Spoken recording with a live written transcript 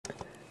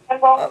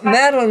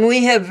Madeline,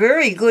 we have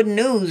very good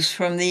news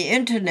from the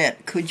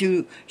internet. Could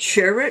you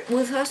share it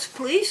with us,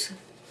 please?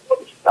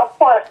 Of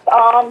course.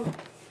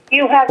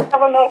 You have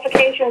several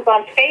notifications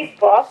on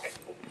Facebook.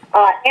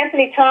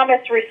 Anthony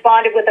Thomas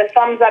responded with a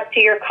thumbs up to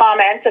your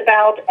comments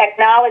about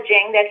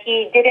acknowledging that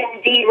he did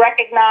indeed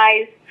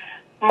recognize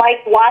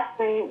Mike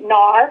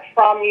Wassenaar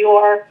from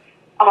your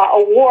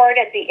award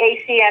at the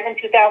ACM in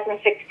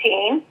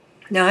 2016.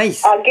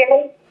 Nice.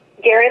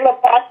 Gary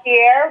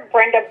Labossiere,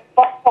 Brenda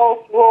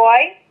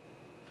Buchholz-Roy,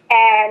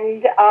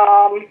 and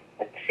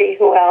let's see,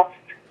 who else?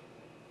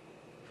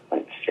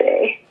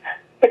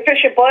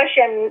 Patricia Bush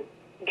and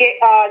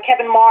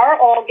Kevin Marr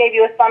all gave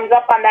you a thumbs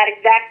up on that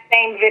exact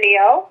same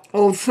video.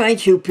 Oh,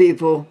 thank you,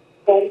 people.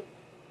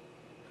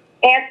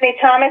 Anthony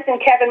Thomas and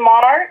Kevin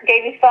Marr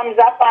gave you thumbs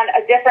up on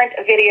a different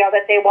video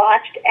that they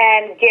watched,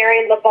 and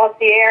Gary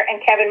Labossiere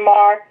and Kevin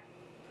Marr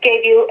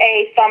gave you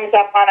a thumbs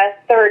up on a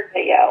third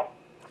video.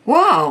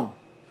 Wow.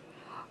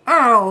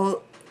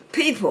 Oh,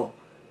 people.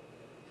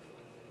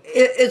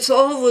 It's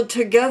all the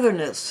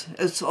togetherness.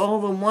 It's all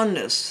the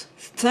oneness.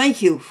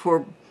 Thank you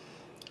for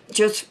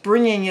just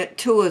bringing it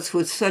to us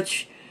with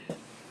such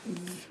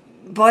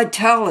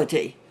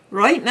vitality.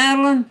 Right,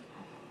 Madeline?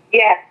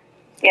 Yes.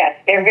 Yes.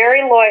 They're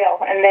very loyal,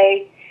 and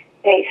they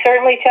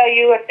certainly tell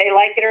you if they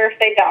like it or if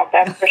they don't,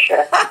 that's for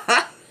sure.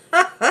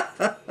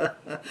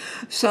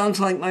 Sounds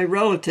like my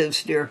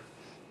relatives, dear.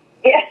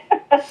 Yeah.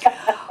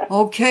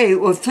 Okay,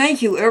 well,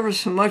 thank you ever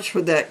so much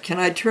for that. Can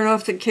I turn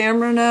off the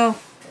camera now?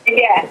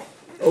 Yes.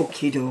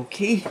 Okie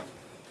dokie.